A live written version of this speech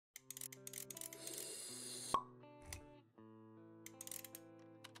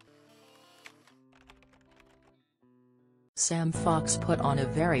Sam Fox put on a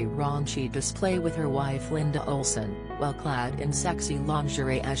very raunchy display with her wife Linda Olsen, while clad in sexy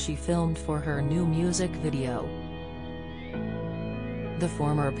lingerie as she filmed for her new music video. The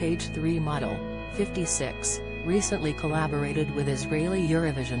former Page 3 model, 56, recently collaborated with Israeli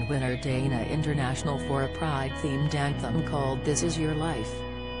Eurovision winner Dana International for a Pride-themed anthem called This Is Your Life.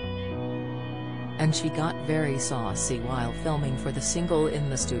 And she got very saucy while filming for the single in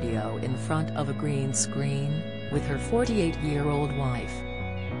the studio in front of a green screen, with her 48-year-old wife.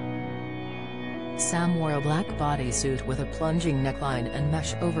 Sam wore a black bodysuit with a plunging neckline and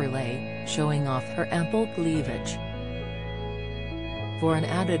mesh overlay, showing off her ample cleavage. For an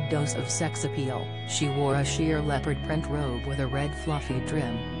added dose of sex appeal, she wore a sheer leopard print robe with a red fluffy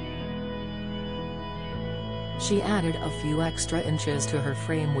trim. She added a few extra inches to her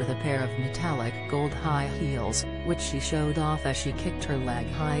frame with a pair of metallic gold high heels, which she showed off as she kicked her leg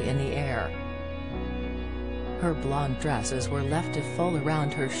high in the air. Her blonde dresses were left to fall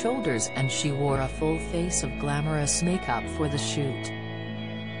around her shoulders and she wore a full face of glamorous makeup for the shoot.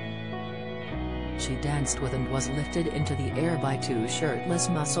 She danced with and was lifted into the air by two shirtless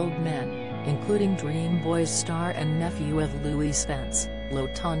muscled men, including Dream Boys star and nephew of Louis Spence,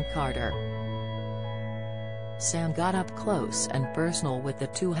 Lawton Carter. Sam got up close and personal with the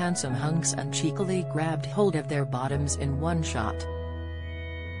two handsome hunks and cheekily grabbed hold of their bottoms in one shot.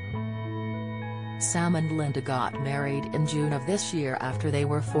 Sam and Linda got married in June of this year after they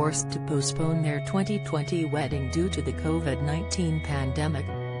were forced to postpone their 2020 wedding due to the COVID-19 pandemic.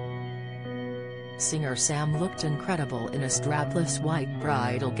 Singer Sam looked incredible in a strapless white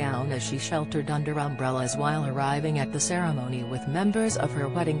bridal gown as she sheltered under umbrellas while arriving at the ceremony with members of her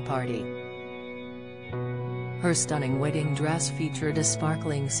wedding party. Her stunning wedding dress featured a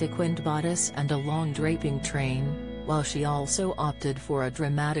sparkling sequined bodice and a long draping train, while she also opted for a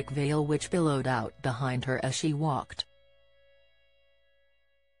dramatic veil which billowed out behind her as she walked.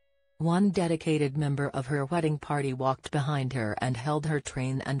 One dedicated member of her wedding party walked behind her and held her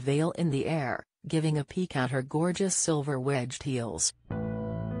train and veil in the air, giving a peek at her gorgeous silver wedged heels.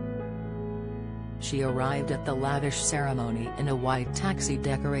 She arrived at the lavish ceremony in a white taxi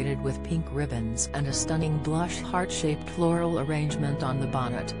decorated with pink ribbons and a stunning blush heart-shaped floral arrangement on the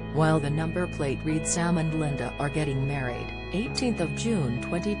bonnet, while the number plate read Sam and Linda are getting married, 18th of June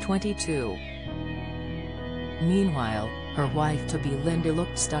 2022. Meanwhile, her wife-to-be Linda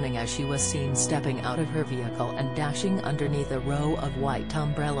looked stunning as she was seen stepping out of her vehicle and dashing underneath a row of white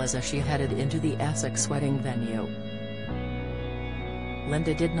umbrellas as she headed into the Essex wedding venue.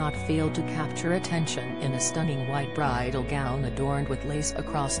 Linda did not fail to capture attention in a stunning white bridal gown adorned with lace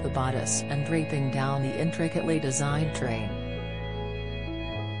across the bodice and draping down the intricately designed train.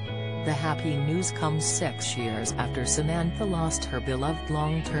 The happy news comes 6 years after Samantha lost her beloved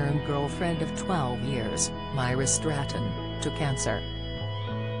long-term girlfriend of 12 years, Myra Stratton, to cancer.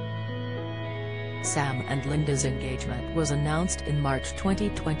 Sam and Linda's engagement was announced in March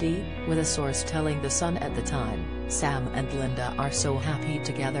 2020, with a source telling The Sun at the time, "Sam and Linda are so happy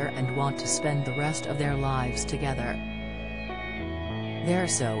together and want to spend the rest of their lives together. They're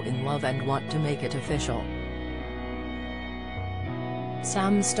so in love and want to make it official."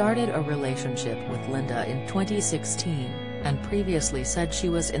 Sam started a relationship with Linda in 2016, and previously said she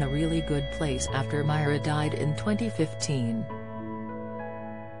was in a really good place after Myra died in 2015.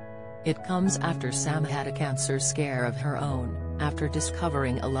 It comes after Sam had a cancer scare of her own, after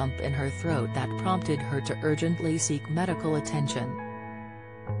discovering a lump in her throat that prompted her to urgently seek medical attention.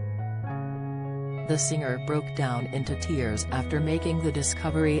 The singer broke down into tears after making the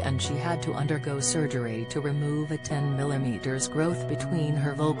discovery, and she had to undergo surgery to remove a 10 mm growth between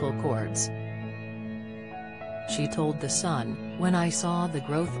her vocal cords. She told The Sun, "When I saw the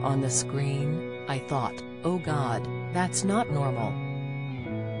growth on the screen, I thought, oh God, that's not normal.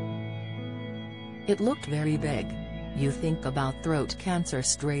 It looked very big. You think about throat cancer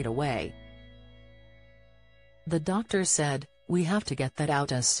straight away. The doctor said, we have to get that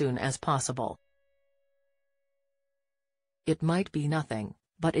out as soon as possible. It might be nothing,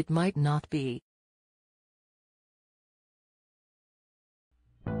 but it might not be.